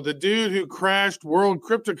Molto, the dude who crashed World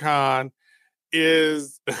CryptoCon,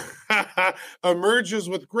 emerges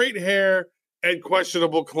with great hair and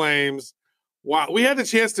questionable claims. Wow, we had the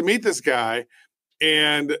chance to meet this guy,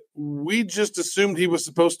 and we just assumed he was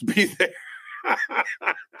supposed to be there.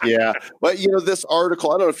 Yeah, but this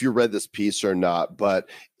article, I don't know if you read this piece or not,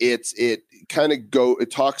 but it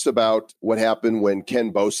talks about what happened when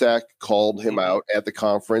Ken Bosak called him out at the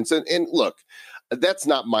conference. And look, that's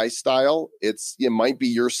not my style. It might be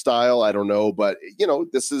your style. I don't know. But,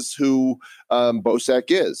 this is who Bosak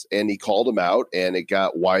is. And he called him out, and it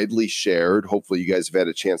got widely shared. Hopefully you guys have had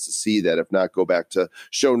a chance to see that. If not, go back to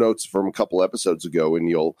show notes from a couple episodes ago, and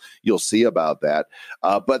you'll see about that.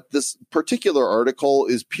 But this particular article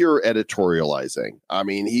is pure editorializing. I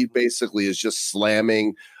mean, he basically is just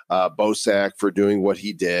slamming Bosak for doing what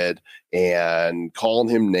he did and calling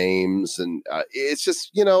him names. And it's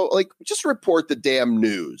just, just report the damn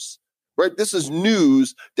news, right? This is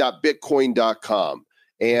news.bitcoin.com.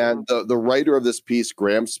 And the writer of this piece,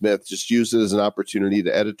 Graham Smith, just used it as an opportunity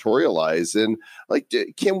to editorialize. And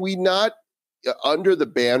can we not under the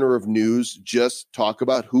banner of news, just talk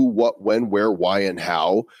about who, what, when, where, why, and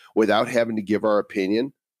how without having to give our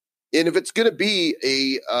opinion? And if it's going to be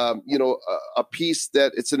a piece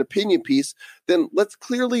that it's an opinion piece, then let's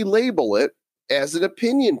clearly label it as an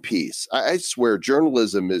opinion piece. I swear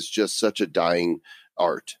journalism is just such a dying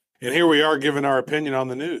art. And here we are giving our opinion on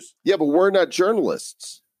the news. Yeah, but we're not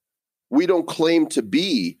journalists. We don't claim to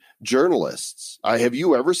be journalists. Have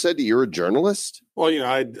you ever said that you're a journalist? Well,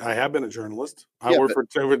 I have been a journalist. I work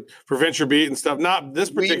for Venture Beat and stuff. Not this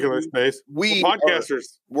particular space. We're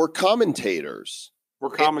podcasters. We're commentators. We're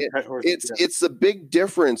commentators. It's the big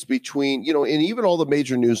difference between, and even all the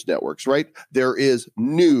major news networks, right? There is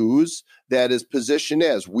news that is positioned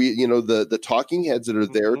as the talking heads that are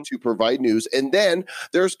there to provide news. And then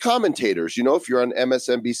there's commentators. If you're on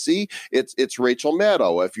MSNBC, it's Rachel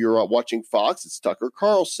Maddow. If you're watching Fox, it's Tucker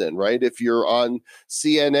Carlson, right? If you're on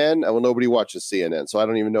CNN, well, nobody watches CNN, so I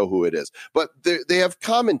don't even know who it is. But they have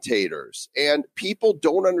commentators, and people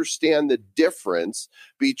don't understand the difference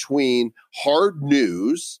between hard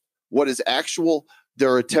news, what is actual.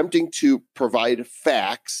 They're attempting to provide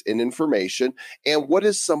facts and information. And what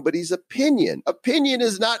is somebody's opinion? Opinion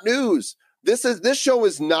is not news. This show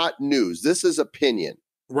is not news. This is opinion.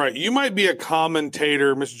 Right. You might be a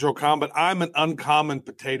commentator, Mr. Joe Kahn, but I'm an uncommon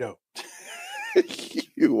potato.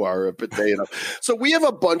 You are a potato. So we have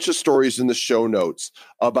a bunch of stories in the show notes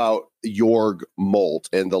about Jorg Molt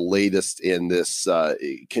and the latest in this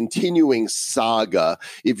continuing saga.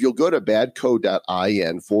 If you'll go to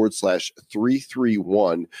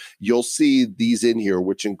badco.in/331, you'll see these in here,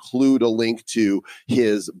 which include a link to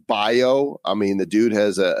his bio. I mean, the dude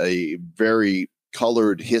has a very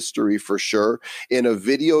colored history for sure. In a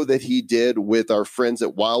video that he did with our friends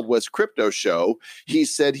at Wild West Crypto Show, he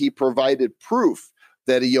said he provided proof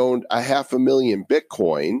that he owned 500,000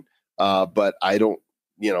 Bitcoin, but I don't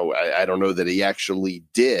know that he actually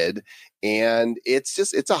did. And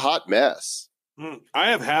it's a hot mess. I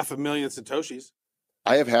have 500,000 Satoshis.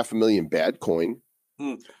 I have 500,000 Badcoin.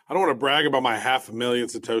 I don't want to brag about my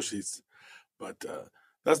 500,000 Satoshis, but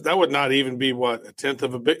that would not even be a tenth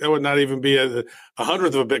of a bit. That would not even be a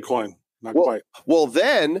hundredth of a Bitcoin. Not quite. Well,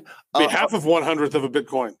 then half of 1/100th of a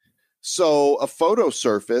Bitcoin. So a photo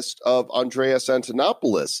surfaced of Andreas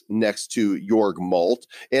Antonopoulos next to Jorg Molt,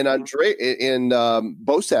 and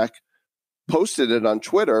Bosak posted it on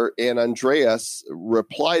Twitter, and Andreas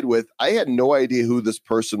replied with, "I had no idea who this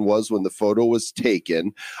person was when the photo was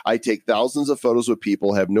taken. I take thousands of photos with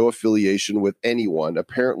people, have no affiliation with anyone.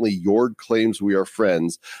 Apparently, Jorg claims we are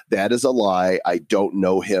friends. That is a lie. I don't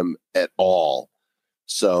know him at all."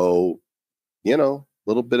 So, a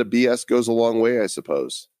little bit of BS goes a long way, I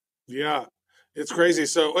suppose. Yeah, it's crazy.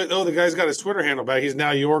 So, the guy's got his Twitter handle back. He's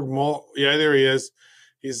now Jorg Molt. Yeah, there he is.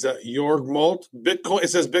 He's Jorg Molt, Bitcoin. It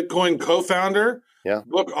says Bitcoin co-founder,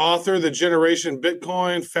 book author, The Generation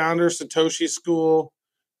Bitcoin, founder, Satoshi School,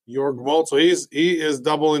 Jorg Molt. So he is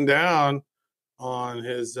doubling down on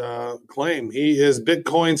his claim. He is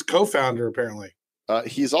Bitcoin's co-founder, apparently.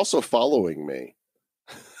 He's also following me.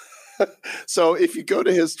 So if you go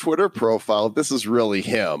to his Twitter profile, this is really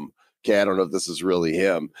him. Okay, I don't know if this is really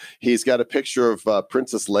him. He's got a picture of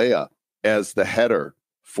Princess Leia as the header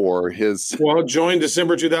for his... Well, joined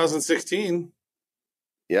December 2016.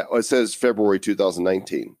 Yeah, it says February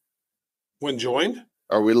 2019. When joined?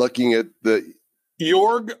 Are we looking at the...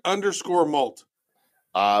 Jorg_Molt.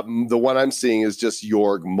 The one I'm seeing is just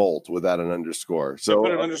Jorg Molt without an underscore. So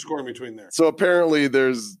put an underscore in between there. So apparently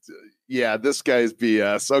there's... Yeah, this guy's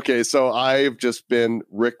BS. Okay, so I've just been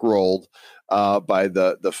rickrolled by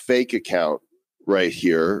the fake account right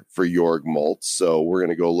here for Jorg Molt. So we're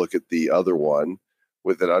going to go look at the other one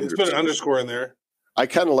with an underscore. Put an underscore in there. I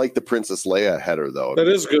kind of like the Princess Leia header, though. That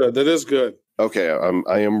is good. Okay,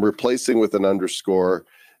 I am replacing with an underscore,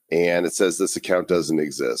 and it says this account doesn't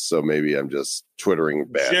exist. So maybe I'm just twittering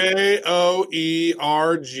bad.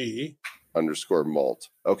 JOERG underscore Molt.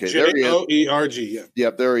 Okay, there he is. JOERG, yeah.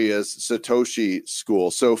 Yep, there he is. Satoshi School.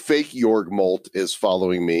 So fake Jorg Molt is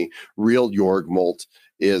following me. Real Jorg Molt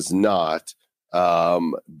is not.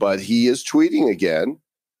 But he is tweeting again.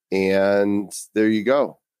 And there you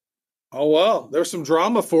go. Oh, well, there's some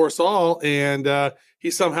drama for us all. And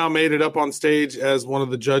he somehow made it up on stage as one of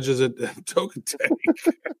the judges at Token Tank.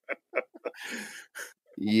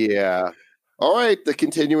 Yeah. All right. The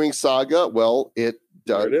continuing saga. Well, it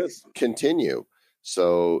does continue.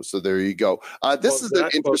 So there you go. This is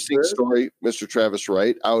an interesting story, Mr. Travis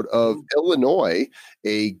Wright, out of Illinois.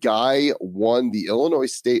 A guy won the Illinois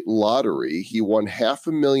State Lottery. He won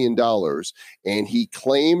 $500,000, and he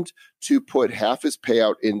claimed to put half his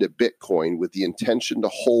payout into Bitcoin with the intention to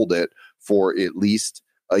hold it for at least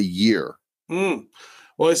a year.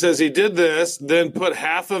 Well, he says he did this, then put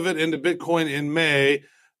half of it into Bitcoin in May.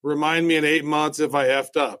 Remind me in 8 months if I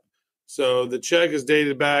effed up. So the check is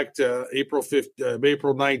dated back to April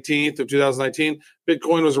 19th of 2019.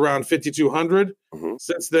 Bitcoin was around 5,200.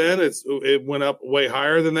 Since then, it went up way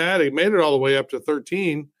higher than that. It made it all the way up to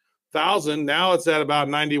 13,000. Now it's at about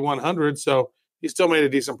 9,100. So he still made a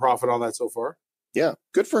decent profit on that so far. Yeah,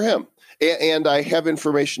 good for him. And I have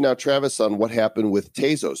information now, Travis, on what happened with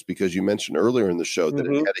Tezos, because you mentioned earlier in the show that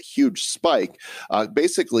it had a huge spike.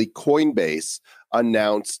 Basically, Coinbase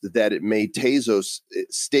announced that it made Tezos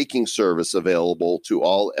staking service available to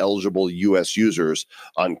all eligible U.S. users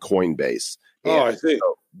on Coinbase. Oh, I see.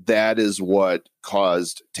 So that is what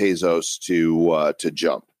caused Tezos to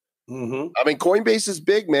jump. I mean, Coinbase is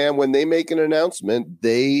big, man. When they make an announcement,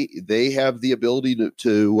 they have the ability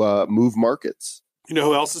to move markets. You know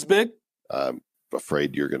who else is big? I'm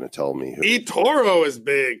afraid you're going to tell me who. eToro is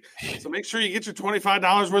big. So make sure you get your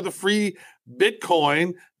 $25 worth of free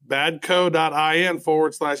Bitcoin,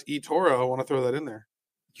 badco.in/eToro. I want to throw that in there.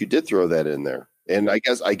 You did throw that in there. And I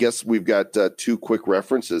guess we've got two quick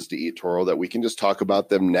references to eToro that we can just talk about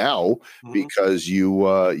them now because you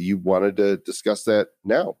wanted to discuss that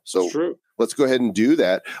now. So It's true. Let's go ahead and do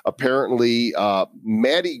that. Apparently,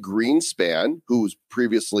 Maddie Greenspan, who was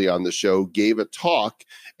previously on the show, gave a talk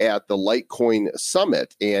at the Litecoin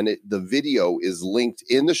Summit, and the video is linked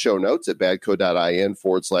in the show notes at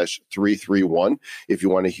badco.in/331 if you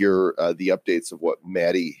want to hear the updates of what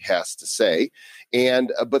Maddie has to say.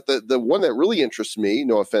 And but the one that really interests me,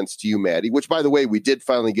 no offense to you, Maddie, which by the way, we did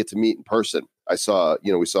finally get to meet in person. We saw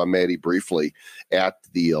Maddie briefly at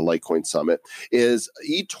the Litecoin Summit, is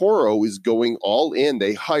eToro is going all in.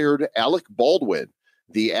 They hired Alec Baldwin,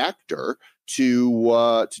 the actor,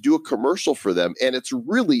 to do a commercial for them. And it's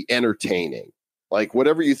really entertaining. Like,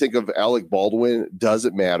 whatever you think of Alec Baldwin,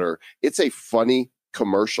 doesn't matter. It's a funny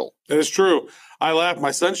commercial. That is true. I laughed.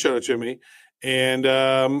 My son showed it to me. And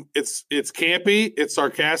it's campy. It's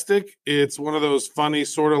sarcastic. It's one of those funny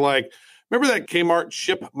sort of like, remember that Kmart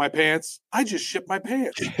ship my pants? I just shipped my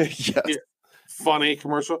pants. Yes. Yeah. Funny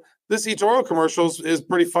commercial. This eToro commercial is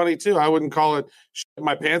pretty funny too. I wouldn't call it ship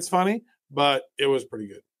my pants funny, but it was pretty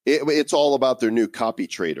good. It's all about their new copy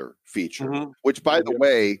trader feature, which, by the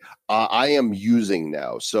way, I am using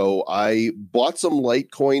now. So I bought some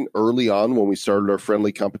Litecoin early on when we started our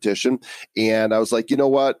friendly competition. And I was like, you know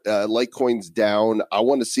what? Litecoin's down. I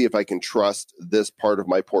want to see if I can trust this part of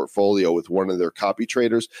my portfolio with one of their copy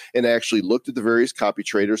traders. And I actually looked at the various copy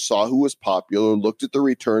traders, saw who was popular, looked at the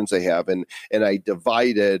returns they have, and I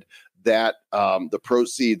divided that the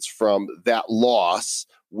proceeds from that loss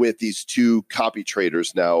with these two copy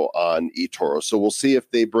traders now on eToro. So we'll see if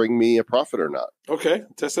they bring me a profit or not. Okay,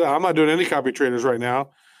 test it out. I'm not doing any copy traders right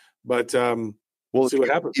now, but we'll see what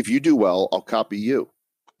happens. If you do well, I'll copy you.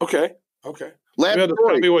 Okay. Last Maybe I'll just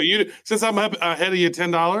story. copy what you do. Since I'm ahead of you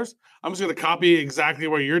 $10, I'm just going to copy exactly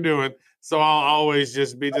what you're doing. So I'll always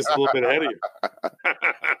just be just a little bit ahead of you.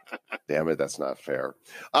 Damn it, that's not fair.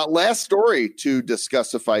 Last story to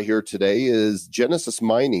discussify here today is Genesis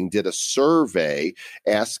Mining did a survey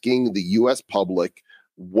asking the U.S. public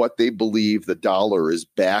what they believe the dollar is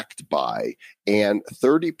backed by. And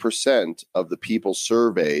 30% of the people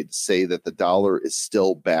surveyed say that the dollar is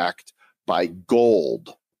still backed by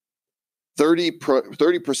gold.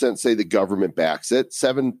 30% say the government backs it.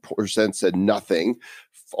 7% said nothing.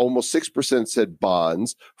 Almost 6% said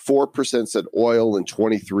bonds. 4% said oil, and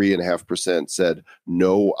 23.5% said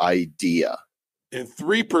no idea. And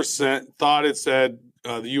 3% thought it said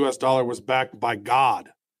the U.S. dollar was backed by God.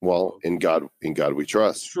 Well, in God we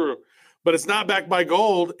trust. It's true. But it's not backed by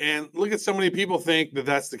gold. And look at so many people think that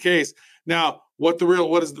that's the case. Now, what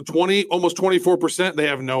is the almost 24%? They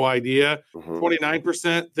have no idea.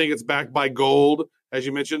 29% think it's backed by gold. As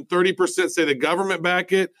you mentioned, 30% say the government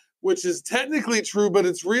back it, which is technically true, but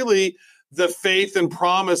it's really the faith and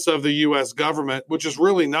promise of the U.S. government, which is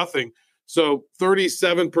really nothing. So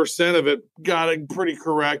 37% of it got it pretty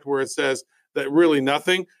correct where it says that really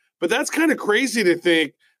nothing. But that's kind of crazy to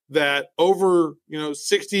think that over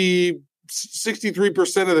 63%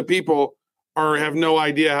 of the people have no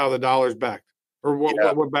idea how the dollar's backed or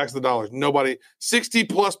what backs the dollars. Nobody,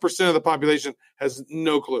 60+% of the population has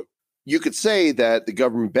no clue. You could say that the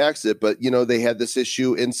government backs it, but, they had this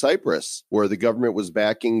issue in Cyprus where the government was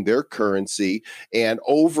backing their currency, and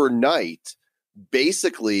overnight,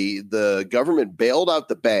 basically the government bailed out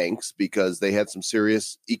the banks because they had some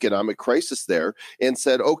serious economic crisis there and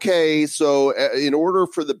said, okay, so in order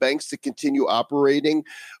for the banks to continue operating,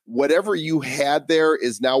 whatever you had there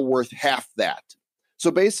is now worth half that. So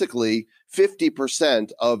basically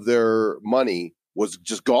 50% of their money was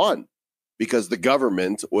just gone because the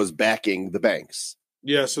government was backing the banks.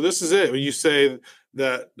 Yeah, so this is it. You say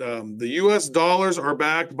that the U.S. dollars are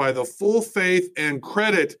backed by the full faith and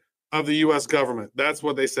credit of the U.S. government. That's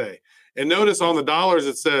what they say. And notice on the dollars,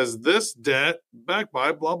 it says this debt backed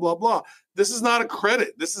by blah, blah, blah. This is not a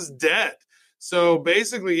credit. This is debt. So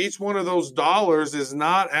basically, each one of those dollars is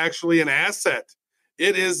not actually an asset.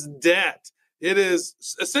 It is debt. It is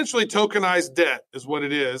essentially tokenized debt is what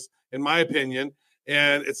it is, in my opinion.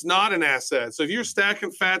 And it's not an asset. So if you're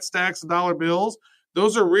stacking fat stacks of dollar bills,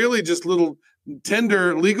 those are really just little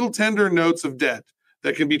legal tender notes of debt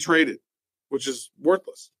that can be traded, which is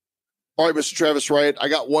worthless. All right, Mr. Travis Wright, I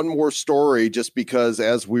got one more story just because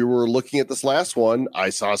as we were looking at this last one,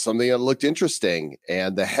 I saw something that looked interesting.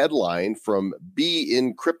 And the headline from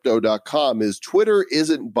beincrypto.com is Twitter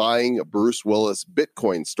isn't buying Bruce Willis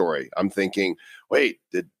Bitcoin story. I'm thinking, wait,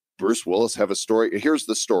 did Bruce Willis have a story? Here's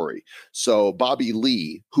the story. So Bobby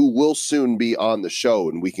Lee, who will soon be on the show,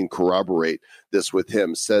 and we can corroborate this with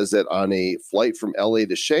him, says that on a flight from LA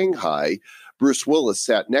to Shanghai, Bruce Willis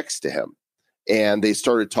sat next to him. And they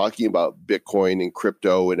started talking about Bitcoin and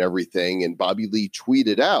crypto and everything. And Bobby Lee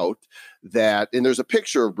tweeted out that, and there's a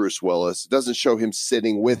picture of Bruce Willis. It doesn't show him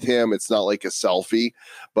sitting with him. It's not like a selfie,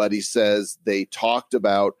 but he says they talked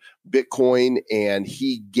about Bitcoin and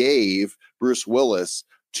he gave Bruce Willis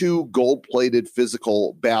 2 gold-plated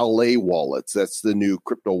physical ballet wallets. That's the new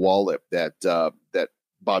crypto wallet that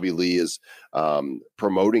Bobby Lee is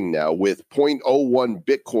promoting now with 0.01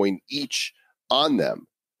 Bitcoin each on them.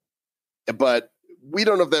 But we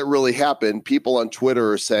don't know if that really happened. People on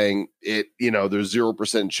Twitter are saying it, there's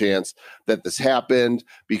 0% chance that this happened,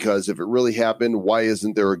 because if it really happened, why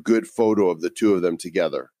isn't there a good photo of the two of them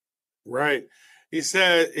together? Right. He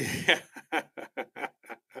said,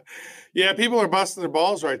 yeah, people are busting their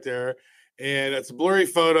balls right there. And it's a blurry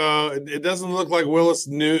photo. It doesn't look like Willis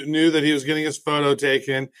knew that he was getting his photo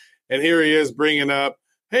taken. And here he is bringing up,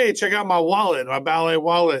 hey, check out my wallet, my ballet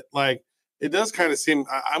wallet. Like, it does kind of seem,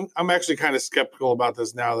 I'm actually kind of skeptical about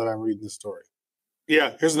this now that I'm reading the story.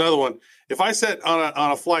 Yeah, here's another one. If I sat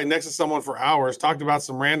on a flight next to someone for hours, talked about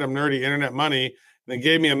some random nerdy internet money, and they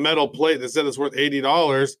gave me a metal plate that said it's worth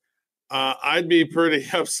 $80, I'd be pretty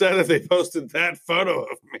upset if they posted that photo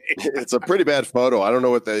of me. It's a pretty bad photo. I don't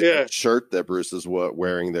know what the shirt that Bruce is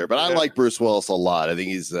wearing there, but I like Bruce Willis a lot. I think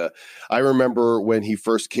he's, I remember when he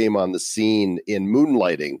first came on the scene in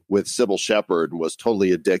Moonlighting with Sybil Shepherd and was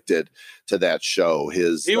totally addicted to that show.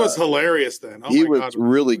 He was hilarious then. He was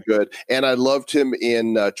really good. And I loved him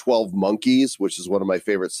in 12 Monkeys, which is one of my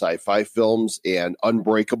favorite sci-fi films, and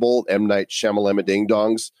Unbreakable, M. Night Shyamalan Ding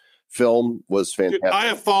Dong's film was fantastic. Dude, I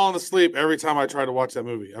have fallen asleep every time I try to watch that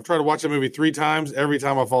movie. I've tried to watch that movie 3 times. Every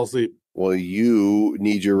time I fall asleep. Well, you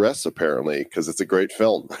need your rest apparently, because it's a great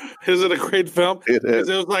film. Is it a great film? It is.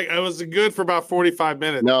 It was good for about 45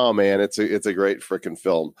 minutes. No, man, it's a great freaking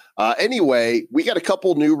film. Anyway, we got a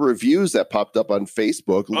couple new reviews that popped up on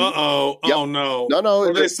Facebook. Uh-oh. Yep. Oh, no. No.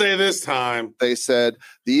 What did they say this time? They said,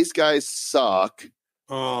 these guys suck.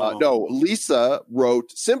 No, Lisa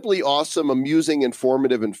wrote, simply awesome, amusing,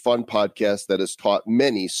 informative, and fun podcast that has taught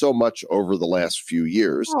many so much over the last few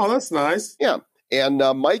years. Oh, that's nice. Yeah. And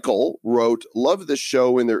Michael wrote, love the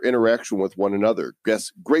show and their interaction with one another.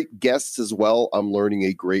 Great guests as well. I'm learning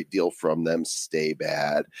a great deal from them. Stay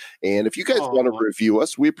bad. And if you guys want to review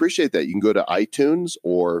us, we appreciate that. You can go to iTunes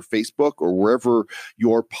or Facebook or wherever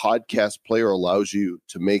your podcast player allows you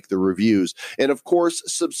to make the reviews. And of course,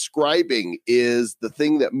 subscribing is the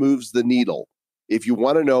thing that moves the needle. If you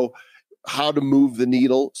want to know how to move the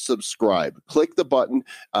needle, subscribe. Click the button,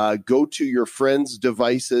 go to your friends'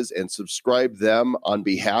 devices and subscribe them on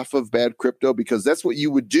behalf of Bad Crypto, because that's what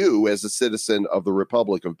you would do as a citizen of the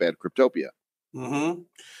Republic of Bad Cryptopia. Mm-hmm.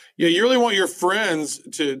 Yeah, you really want your friends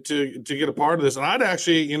to get a part of this. And I'd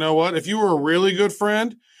actually, you know what, if you were a really good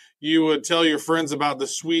friend, you would tell your friends about the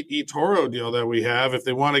sweet eToro deal that we have. If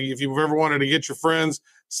you've ever wanted to get your friends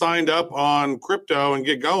signed up on crypto and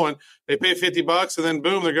get going, they pay $50 and then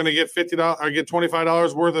boom, they're going to get $50 or get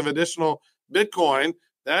 $25 worth of additional Bitcoin.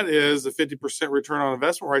 That is a 50% return on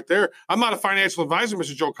investment right there. I'm not a financial advisor,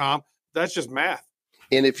 Mr. Joe Com. That's just math.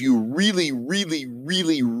 And if you really, really,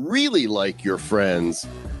 really, really like your friends,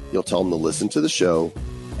 you'll tell them to listen to the show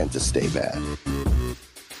and to stay bad.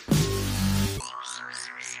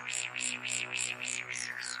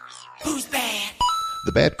 Who's bad?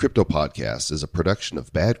 The Bad Crypto Podcast is a production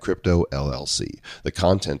of Bad Crypto LLC. The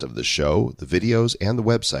content of the show, the videos, and the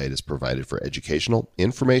website is provided for educational,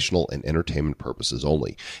 informational, and entertainment purposes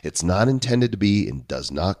only. It's not intended to be and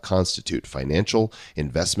does not constitute financial,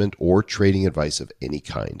 investment, or trading advice of any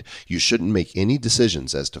kind. You shouldn't make any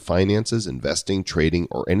decisions as to finances, investing, trading,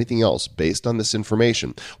 or anything else based on this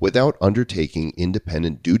information without undertaking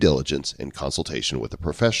independent due diligence and consultation with a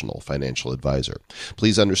professional financial advisor.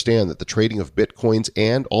 Please understand that the trading of Bitcoins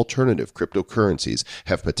and alternative cryptocurrencies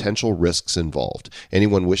have potential risks involved.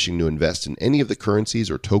 Anyone wishing to invest in any of the currencies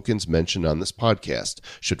or tokens mentioned on this podcast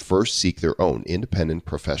should first seek their own independent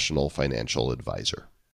professional financial advisor.